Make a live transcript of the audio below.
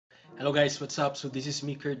Hello guys, what's up? So this is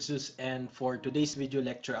me, Kurtzus, and for today's video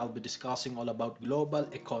lecture, I'll be discussing all about global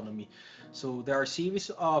economy. So there are a series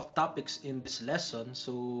of topics in this lesson.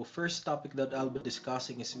 So first topic that I'll be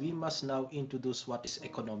discussing is we must now introduce what is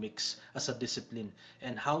economics as a discipline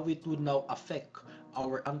and how it would now affect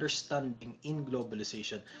our understanding in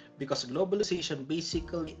globalization. Because globalization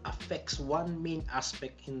basically affects one main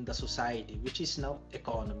aspect in the society, which is now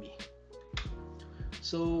economy.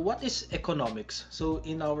 So what is economics? So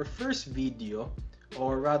in our first video,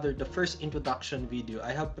 or rather the first introduction video, I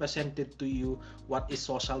have presented to you what is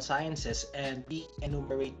social sciences and we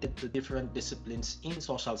enumerated the different disciplines in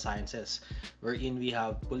social sciences, wherein we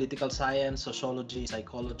have political science, sociology,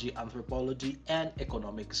 psychology, anthropology, and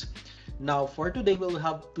economics. Now, for today, we'll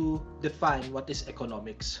have to define what is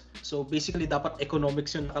economics. So, basically, dapat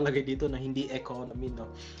economics yung nakalagay dito na hindi economy, no?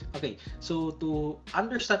 Okay, so to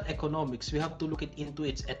understand economics, we have to look it into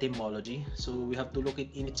its etymology. So, we have to look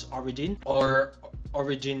it in its origin or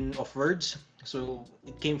origin of words. So,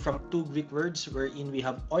 it came from two Greek words wherein we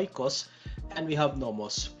have oikos and we have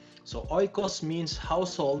nomos. So oikos means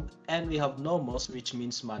household and we have nomos which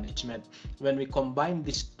means management. When we combine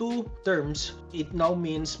these two terms, it now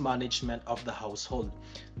means management of the household.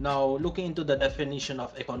 Now looking into the definition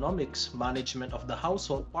of economics, management of the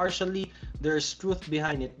household, partially there's truth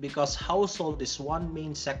behind it because household is one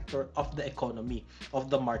main sector of the economy,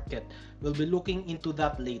 of the market. We'll be looking into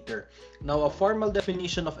that later. Now a formal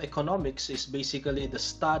definition of economics is basically the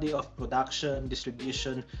study of production,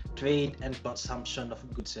 distribution, trade, and consumption of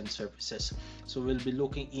goods and services. So we'll be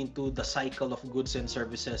looking into the cycle of goods and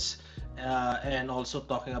services and also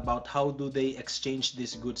talking about how do they exchange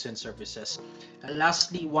these goods and services. And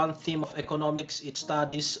lastly, one theme of economics, it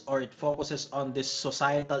studies or it focuses on this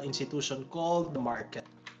societal institution called the market.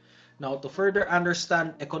 Now, to further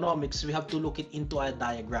understand economics, we have to look it into a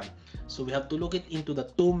diagram. So, we have to look it into the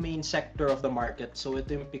two main sector of the market. So,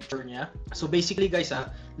 ito yung picture niya. So, basically guys,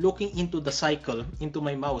 looking into the cycle, into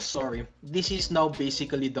my mouse, sorry. This is now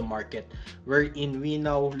basically the market, wherein we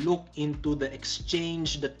now look into the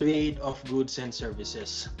exchange, the trade of goods and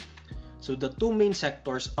services. So, the two main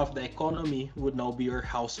sectors of the economy would now be your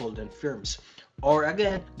household and firms. Or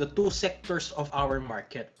again, the two sectors of our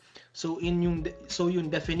market. So yung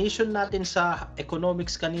definition natin sa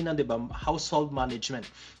economics kanina, 'di ba? Household management.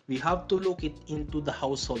 We have to look it into the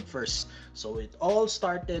household first. So it all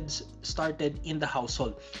started in the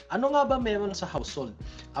household. Ano nga ba meron sa household?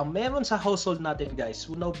 Ang meron sa household natin, guys,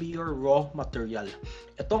 will now be your raw material.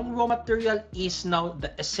 Itong raw material is now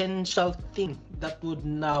the essential thing that would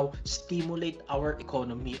now stimulate our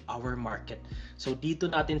economy, our market. So dito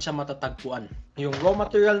natin siya matatagpuan. Yung raw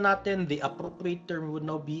material natin, the appropriate term would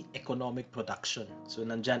now be economic production. So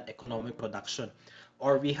nandyan, economic production.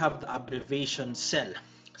 Or we have the abbreviation CEL.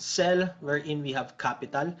 CEL wherein we have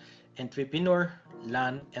capital, entrepreneur,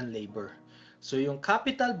 land, and labor. So yung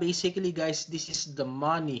capital, basically guys, this is the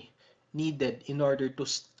money needed in order to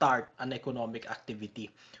start an economic activity.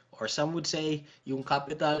 Or some would say, yung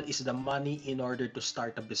capital is the money in order to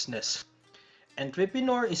start a business.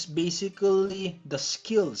 Entrepreneur is basically the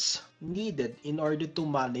skills needed in order to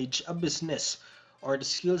manage a business or the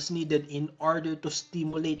skills needed in order to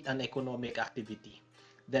stimulate an economic activity.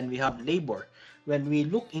 Then we have labor. When we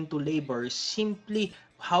look into labor, simply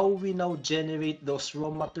how we now generate those raw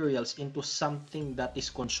materials into something that is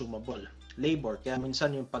consumable. Labor, kaya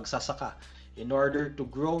minsan yung pagsasaka in order to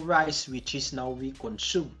grow rice which is now we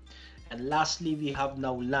consume. And lastly, we have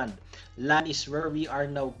now land. Land is where we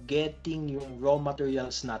are now getting yung raw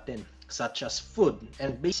materials natin, such as food.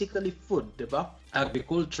 And basically food, di ba?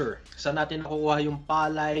 Agriculture. Saan natin nakukuha yung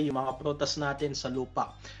palay, yung mga prutas natin sa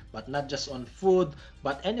lupa. But not just on food,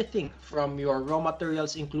 but anything from your raw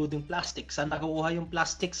materials including plastic. Saan nakukuha yung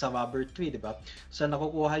plastic? Sa rubber tree, di ba? Saan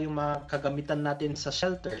nakukuha yung mga kagamitan natin sa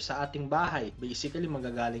shelter, sa ating bahay? Basically,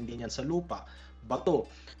 magagaling din yan sa lupa.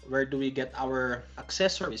 Bato. Where do we get our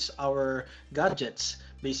accessories, our gadgets?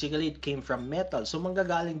 Basically, it came from metal. So,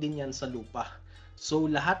 manggagaling din yan sa lupa. So,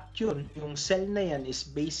 lahat yun, yung cell na yan is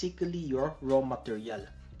basically your raw material.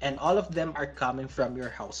 And all of them are coming from your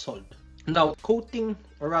household. Now, quoting,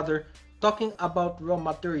 or rather, talking about raw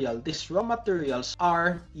material, these raw materials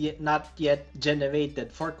are not yet generated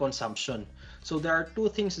for consumption. So, there are two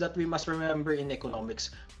things that we must remember in economics.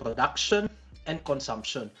 Production and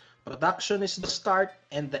consumption. Production is the start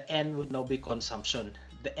and the end would now be consumption.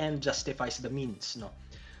 The end justifies the means, no?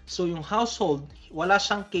 So yung household, wala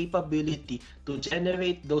siyang capability to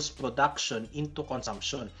generate those production into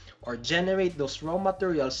consumption or generate those raw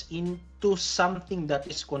materials into something that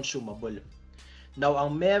is consumable. Now,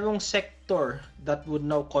 ang merong sector that would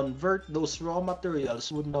now convert those raw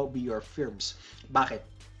materials would now be your firms. Bakit?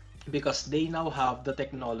 because they now have the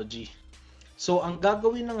technology. So ang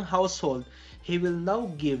gagawin ng household, he will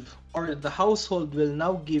now give, or the household will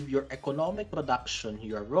now give your economic production,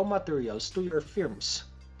 your raw materials to your firms,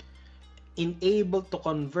 able to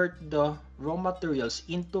convert the raw materials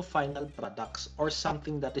into final products or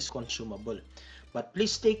something that is consumable. But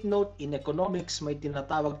please take note, in economics, may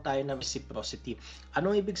tinatawag tayo na reciprocity.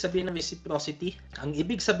 Anong ibig sabihin ng reciprocity? Ang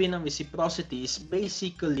ibig sabihin ng reciprocity is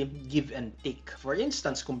basically give and take. For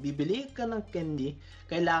instance, kung bibili ka ng candy,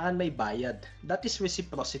 kailangan may bayad. That is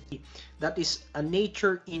reciprocity. That is a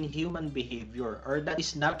nature in human behavior, or that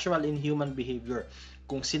is natural in human behavior.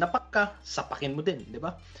 Kung sinapak ka, sapakin mo din, di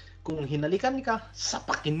ba? Kung hinalikan ka,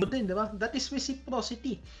 sapakin mo din, di ba? That is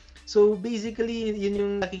reciprocity. So basically, yun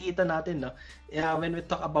yung nakikita natin, no? When we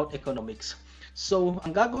talk about economics. So,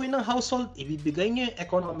 ang gagawin ng household, ibibigay niyo yung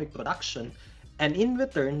economic production, and in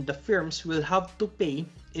return, the firms will have to pay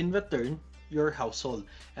in return your household.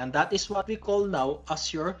 And that is what we call now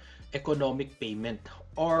as your economic payment,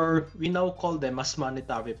 or we now call them as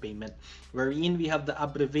monetary payment, wherein we have the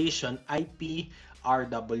abbreviation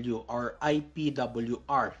IPRW or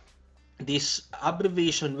IPWR. This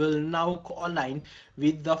abbreviation will now co-align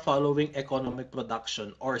with the following economic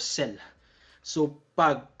production or sell. So,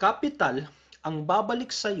 pag capital, ang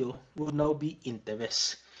babalik sa'yo will now be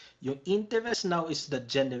interest. Yung interest now is the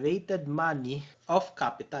generated money of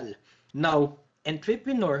capital. Now,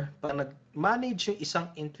 entrepreneur, pag nag-manage yung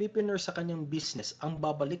isang entrepreneur sa kanyang business, ang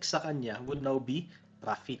babalik sa kanya would now be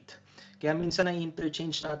profit. Kaya minsan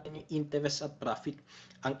na-interchange natin yung interest at profit.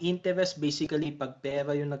 Ang interest basically, pag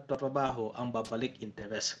pera yung nagtatrabaho, ang babalik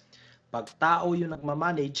interest. Pag tao yung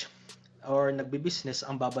nagmamanage or nagbi-business,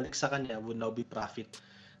 ang babalik sa kanya would now be profit.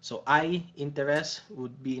 So interest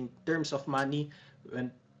would be in terms of money.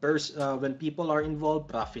 When people are involved,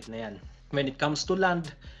 profit na yan. When it comes to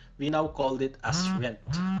land, we now call it as rent.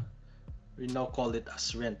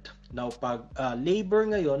 Now, pag labor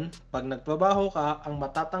ngayon, pag nagtrabaho ka, ang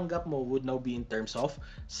matatanggap mo would now be in terms of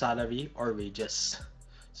salary or wages.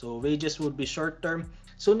 So, wages would be short-term.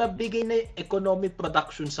 So, nabigay na yung economic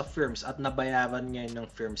production sa firms at nabayaran ngayon ng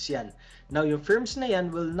firms yan. Now, yung firms na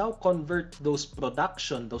yan will now convert those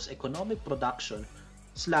economic production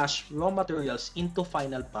 / raw materials into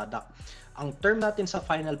final product. Ang term natin sa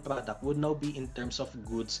final product would now be in terms of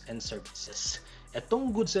goods and services.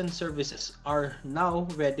 Etong goods and services are now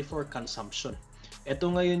ready for consumption. Ito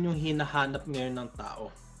ngayon yung hinahanap ngayon ng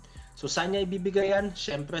tao. So, saan niya ibibigay yan?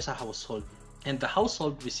 Siyempre sa household. And the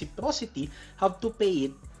household reciprocity have to pay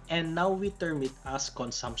it, and now we term it as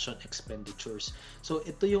consumption expenditures. So,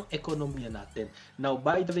 ito yung ekonomiya natin. Now,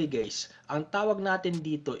 by the way guys, ang tawag natin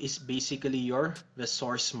dito is basically your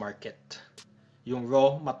resource market. Yung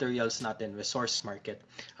raw materials natin, resource market.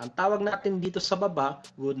 Ang tawag natin dito sa baba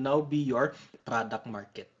would now be your product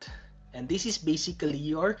market. And this is basically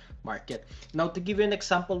your market. Now, to give you an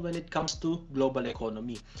example when it comes to global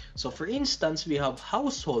economy. So, for instance, we have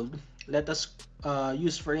household. Let us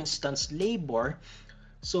use, for instance, labor.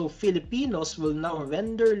 So, Filipinos will now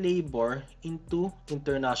render labor into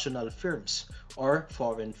international firms or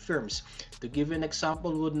foreign firms. To give you an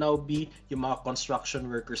example would now be yung mga construction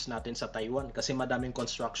workers natin sa Taiwan, kasi madaming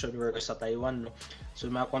construction workers sa Taiwan, no? So,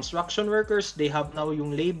 mga construction workers, they have now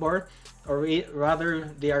yung labor, or rather,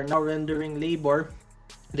 they are now rendering labor.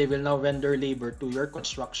 They will now render labor to your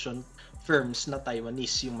construction firms na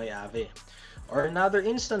Taiwanese yung may-ari. Or in other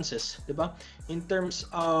instances, di ba? In terms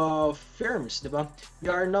of firms, di ba? We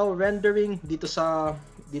are now rendering dito sa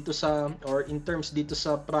or in terms dito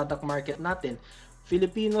sa product market natin,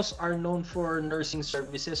 Filipinos are known for nursing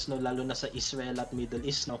services, no, lalo na sa Israel at Middle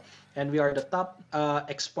East, no. And we are the top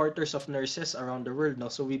exporters of nurses around the world, no.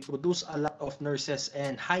 So we produce a lot of nurses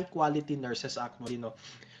and high quality nurses actually, no.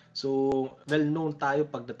 So, well-known tayo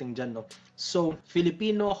pagdating dyan, no? So,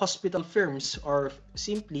 Filipino hospital firms, or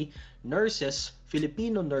simply nurses,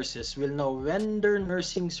 Filipino nurses will now render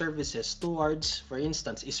nursing services towards, for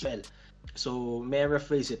instance, Israel. So, may I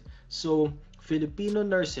rephrase it? So, Filipino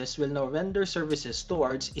nurses will now render services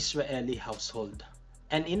towards Israeli household.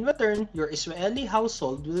 And in return, your Israeli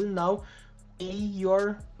household will now pay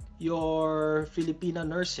your Filipino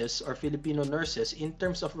nurses or Filipino nurses in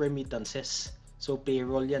terms of remittances. So,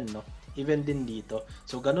 payroll yan, no? Even din dito.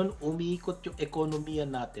 So, ganun umiikot yung ekonomiya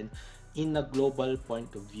natin in a global point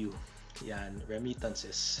of view. Yan,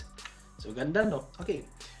 remittances. So, ganda, no? Okay.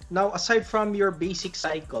 Now, aside from your basic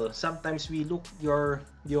cycle, sometimes we look your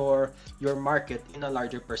market in a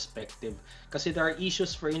larger perspective. Kasi there are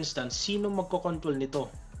issues, for instance, sino magko-control nito?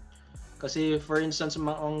 Kasi, for instance,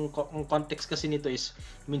 ang context kasi nito is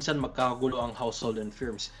minsan magkagulo ang household and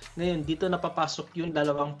firms. Ngayon, dito napapasok yung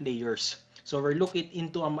dalawang players. So we're looking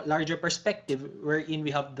into a larger perspective wherein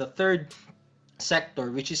we have the third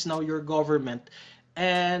sector, which is now your government,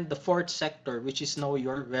 and the fourth sector, which is now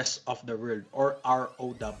your rest of the world or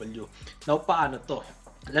ROW. Now, paano to?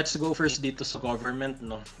 Let's go first dito sa government,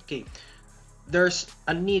 no? Okay. There's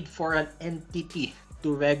a need for an entity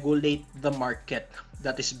to regulate the market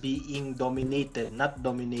that is being dominated, not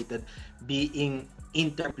dominated, being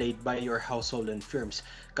interplayed by your household and firms.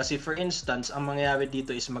 Kasi for instance, ang mangyayari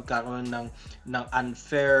dito is magkaroon ng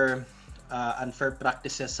unfair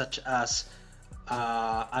practices such as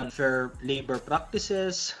unfair labor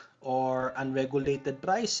practices or unregulated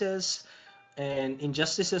prices and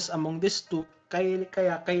injustices among these two. Kaya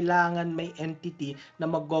kailangan may entity na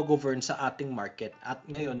mag-govern sa ating market. At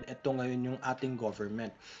ngayon, ito ngayon yung ating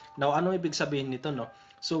government. Now, ano ibig sabihin nito, no?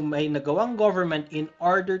 So, may nagawang government in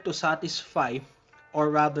order to satisfy or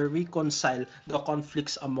rather reconcile the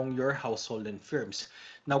conflicts among your household and firms.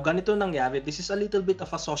 Now, ganito nangyari. This is a little bit of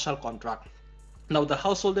a social contract. Now, the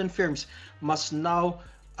household and firms must now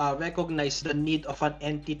recognize the need of an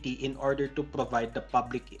entity in order to provide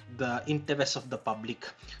the interests of the public.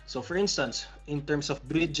 So, for instance, in terms of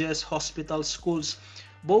bridges, hospitals, schools,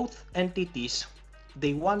 both entities,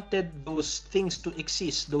 they wanted those things to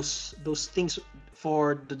exist, those things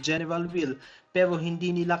for the general will, pero hindi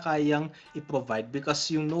nila kayang i-provide because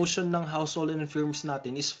yung notion ng household and firms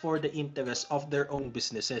natin is for the interest of their own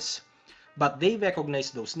businesses. But they recognize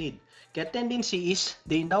those needs. Kaya tendency is,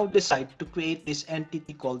 they now decide to create this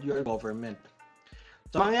entity called your government.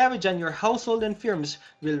 So, mangyayari dyan, your household and firms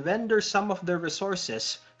will render some of their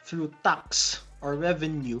resources through tax or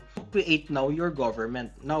revenue to create now your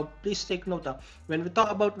government. Now, please take note, when we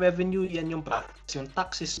talk about revenue, yan yung practice. Yung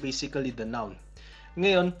tax is basically the noun.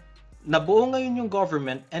 Ngayon, nabuo ngayon yung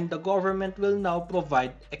government and the government will now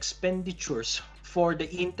provide expenditures for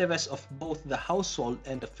the interest of both the household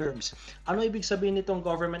and the firms. Ano ibig sabihin nitong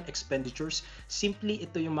government expenditures? Simply,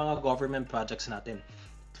 ito yung mga government projects natin.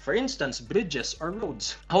 For instance, bridges or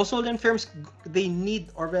roads. Household and firms, they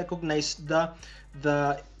need or recognize the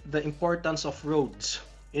importance of roads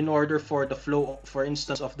in order for the flow, for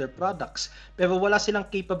instance, of their products. Pero wala silang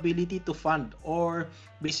capability to fund or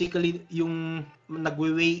basically yung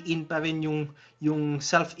nagwe-weigh in pa rin yung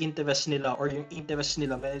self-interest nila or yung interest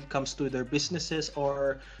nila when it comes to their businesses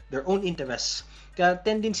or their own interests. Kaya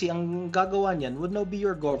tendency, ang gagawa niyan would now be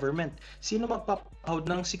your government. Sino magpapahod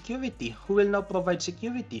ng security? Who will now provide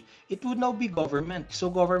security? It would now be government. So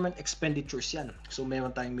government expenditures yan. So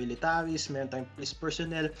meron tayong militaries, meron tayong police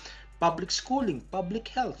personnel, public schooling, public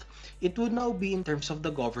health. It would now be in terms of the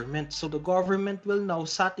government. So the government will now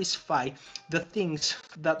satisfy the things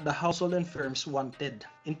that the household and firms wanted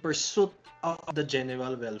in pursuit of the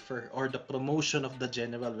general welfare or the promotion of the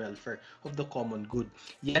general welfare of the common good.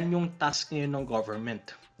 Yan yung task ngayon ng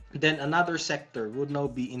government. Then another sector would now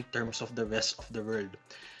be in terms of the rest of the world.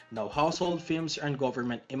 Now, household, firms, and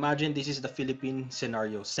government. Imagine this is the Philippine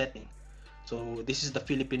scenario setting. So this is the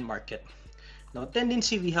Philippine market. Now,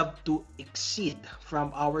 tendency, we have to exceed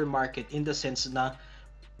from our market in the sense na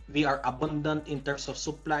we are abundant in terms of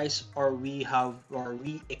supplies or we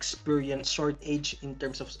experience shortage in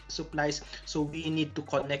terms of supplies. So we need to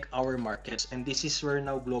connect our markets, and this is where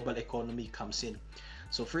now global economy comes in.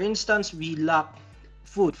 So for instance, we lack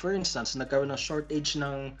food. For instance, nagkaroon ng shortage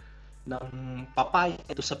ng papaya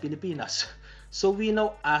ito sa Pilipinas. So we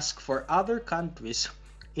now ask for other countries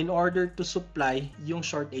in order to supply yung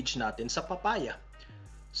shortage natin sa papaya.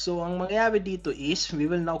 So, ang mangyayari dito is, we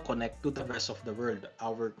will now connect to the rest of the world.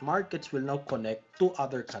 Our markets will now connect to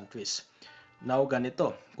other countries. Now,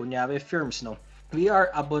 ganito. Kunyari, firms, no? We are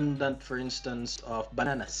abundant, for instance, of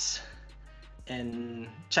bananas. And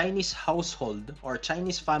Chinese household or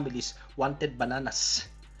Chinese families wanted bananas.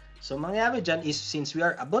 So, mangyayari dyan is, since we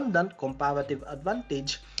are abundant, comparative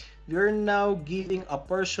advantage, we're now giving a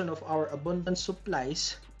portion of our abundant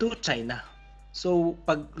supplies to China. So,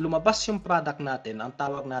 pag lumabas yung product natin, ang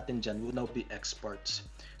tawag natin dyan would now be exports.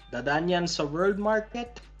 Dadaan yan sa world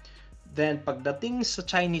market. Then, pagdating sa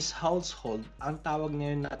Chinese household, ang tawag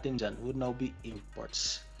ngayon natin dyan would now be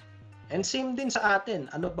imports. And same din sa atin.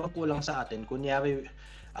 Ano bang kulang sa atin? Kunyari,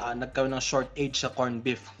 nagkaroon ng shortage sa corned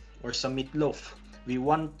beef or sa meatloaf. We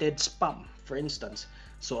wanted spam, for instance.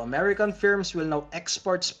 So, American firms will now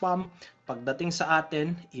export spam. Pagdating sa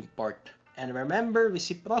atin, import. And remember,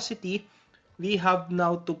 reciprocity, we have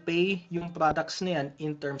now to pay yung products na yan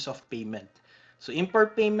in terms of payment. So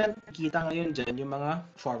import payment, kita ngayon dyan yung mga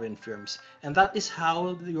foreign firms. And that is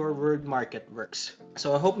how your world market works.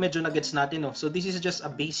 So I hope medyo nagets natin. No? So this is just a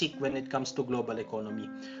basic when it comes to global economy.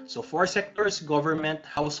 So four sectors: government,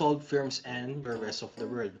 household, firms, and the rest of the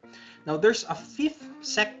world. Now there's a fifth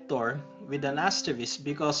sector with an asterisk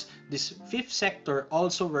because this fifth sector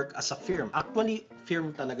also work as a firm. Actually,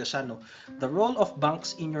 firm talaga siya. No? The role of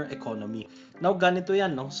banks in your economy. Now ganito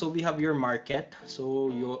yan. No? So we have your market. So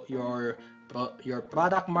your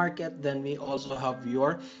product market, then we also have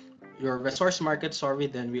your resource market, sorry,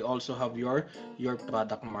 then we also have your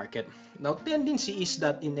product market. Now tendency is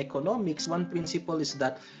that in economics, one principle is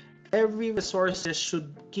that every resources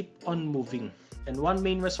should keep on moving, and one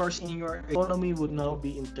main resource in your economy would now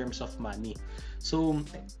be in terms of money. So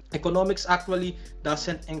economics actually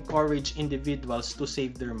doesn't encourage individuals to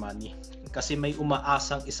save their money kasi may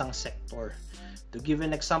umaasang isang sector. To give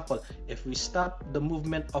an example, if we stop the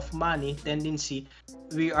movement of money, tendency,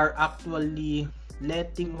 we are actually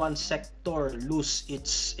letting one sector lose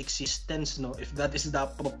its existence, no, if that is the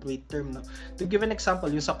appropriate term, no. To give an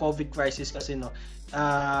example, yung sa COVID crisis kasi, no,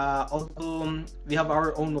 although we have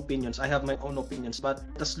our own opinions, I have my own opinions, but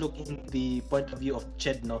let's look in the point of view of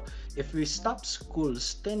CHED, no. If we stop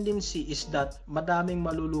schools, tendency is that madaming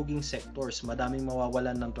maluluging sectors, madaming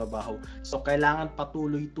mawawalan ng trabaho. So kailangan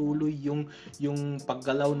patuloy-tuloy yung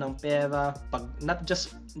paggalaw ng pera, not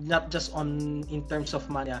just on in terms of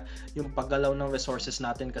money, yung paggalaw ng resources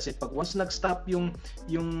natin, kasi pag once nag-stop yung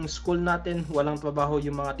school natin, walang trabaho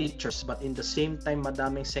yung mga teachers, but in the same time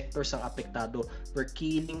madaming sectors ang apektado. We're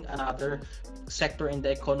killing another sector in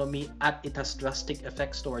the economy at it has drastic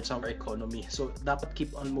effects towards our economy. So dapat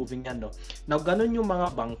keep on moving yan, no. Now ganun yung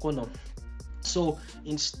mga bangko, no. So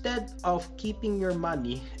instead of keeping your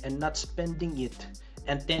money and not spending it,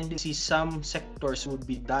 and tendency some sectors would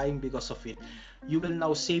be dying because of it, you will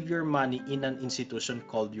now save your money in an institution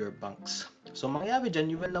called your banks. So mangyayari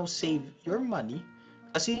dyan, you will now save your money,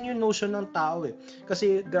 kasi yun yung notion ng tao eh.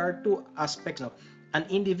 Kasi there are two aspects, no. An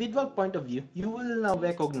individual point of view, you will now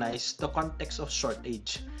recognize the context of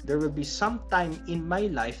shortage. There will be some time in my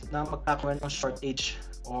life na magkakaroon ng shortage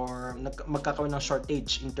or magkakaroon ng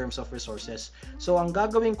shortage in terms of resources. So ang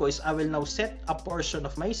gagawin ko is I will now set a portion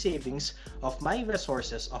of my savings, of my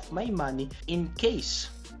resources, of my money in case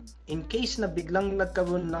na biglang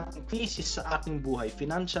nagkaroon ng crisis sa aking buhay,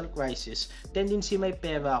 financial crisis, tendency may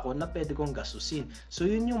pera ako na pwede kong gastusin. So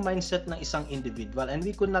yun yung mindset ng isang individual, and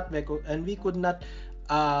we could not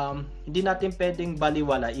hindi natin pwedeng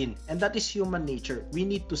baliwalain, and that is human nature. We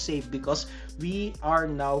need to save because we are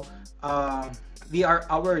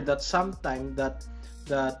aware that sometime that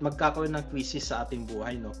magkakaroon ng crisis sa ating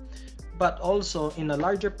buhay, no. But also in a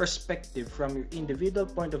larger perspective, from your individual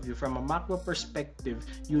point of view, from a macro perspective,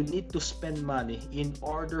 you need to spend money in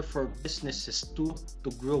order for businesses to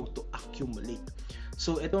grow, to accumulate.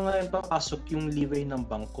 So ito nga yung papasok yung leeway ng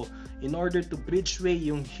bangko in order to bridgeway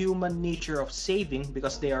yung human nature of saving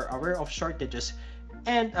because they are aware of shortages,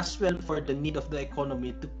 and as well for the need of the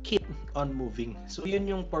economy to keep on moving. So yun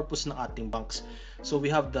yung purpose ng ating banks. So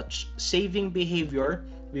we have that saving behavior.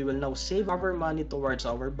 We will now save our money towards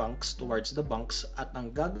our banks, towards the banks, at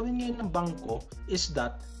ang gagawin ngayon ng bangko is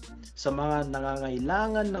that sa mga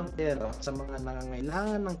nangangailangan ng pera, sa mga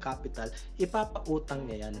nangangailangan ng capital, ipapautang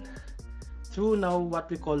niya yan through now what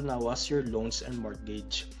we call now as your loans and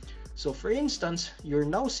mortgage. So for instance, you're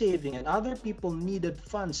now saving and other people needed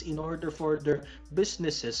funds in order for their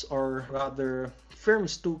businesses or rather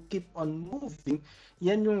firms to keep on moving.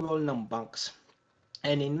 Yan yung role ng banks.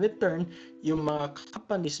 And in return, yung mga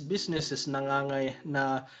companies, businesses na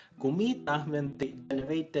kumita when they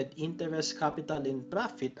generated interest, capital, and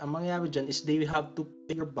profit, ang mangyayari dyan is they have to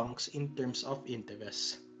pay your banks in terms of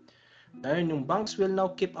interest. Then yung banks will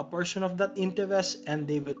now keep a portion of that interest, and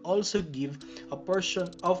they will also give a portion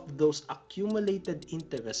of those accumulated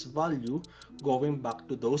interest value going back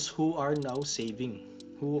to those who are now saving.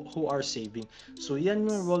 Who are saving. So yan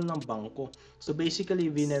yung role ng bangko. So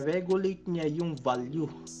basically, wine-regulate niya yung value,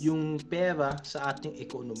 yung pera sa ating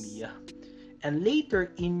ekonomiya. And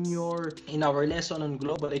later in our lesson on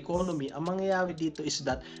global economy, ang mangyayari dito is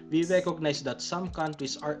that we recognize that some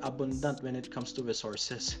countries are abundant when it comes to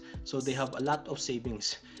resources. So they have a lot of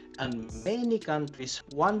savings. And many countries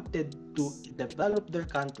wanted to develop their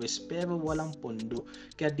countries pero walang pondo.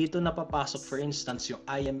 Kaya dito napapasok for instance yung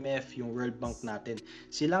IMF, yung World Bank natin.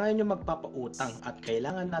 Sila ngayon yung magpapautang at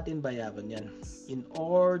kailangan natin bayaran yan in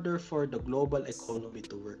order for the global economy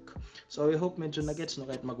to work. So I hope medyo nagets, no,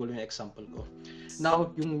 kahit magulo yung example ko.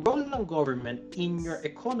 Now, yung role ng government in your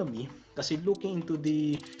economy, kasi looking into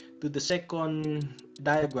the to the second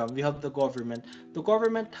diagram, we have the government. The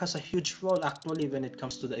government has a huge role actually when it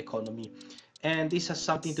comes to the economy. And this has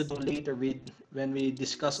something to do later with when we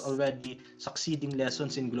discuss already succeeding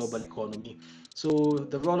lessons in global economy. So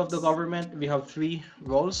the role of the government, we have three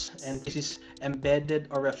roles, and this is embedded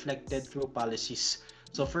or reflected through policies.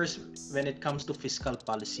 So first, when it comes to fiscal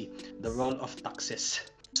policy, the role of taxes.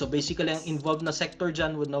 So basically, ang involved na sector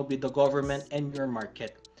dyan would now be the government and your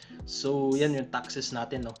market. So, yan yung taxes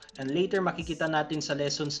natin, no? And later, makikita natin sa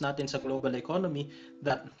lessons natin sa global economy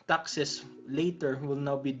that taxes later will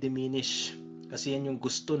now be diminished. Kasi yan yung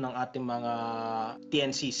gusto ng ating mga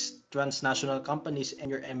TNCs, transnational companies, and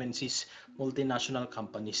your MNCs, multinational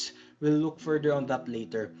companies. We'll look further on that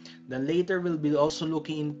later. Then later, we'll be also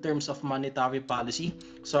looking in terms of monetary policy.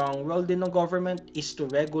 So, ang role din ng government is to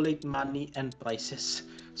regulate money and prices.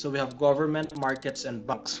 So we have government, markets, and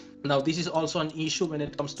banks. Now, this is also an issue when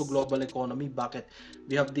it comes to global economy. Bakit?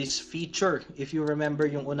 We have this feature. If you remember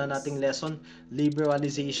yung una nating lesson,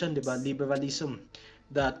 liberalization, di ba? Liberalism.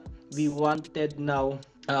 That we wanted now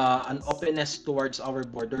an openness towards our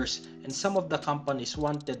borders. And some of the companies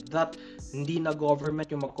wanted that hindi na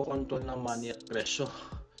government yung magkocontrol ng money at presyo.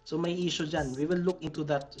 So may issue dyan. We will look into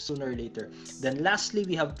that sooner or later. Then lastly,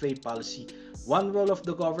 we have trade policy. One role of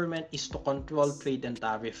the government is to control trade and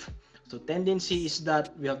tariff. So tendency is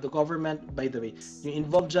that we have the government, by the way, yung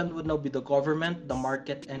involved dyan would now be the government, the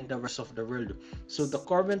market, and the rest of the world. So the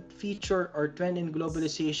current feature or trend in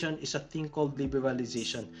globalization is a thing called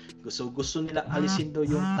liberalization. So gusto nila alisin daw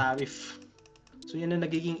yung tariff. So yan ang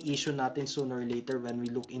nagiging issue natin sooner or later when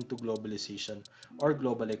we look into globalization or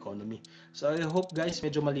global economy. So I hope guys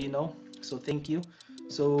medyo malinaw. So thank you.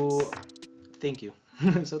 So thank you.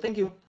 So thank you.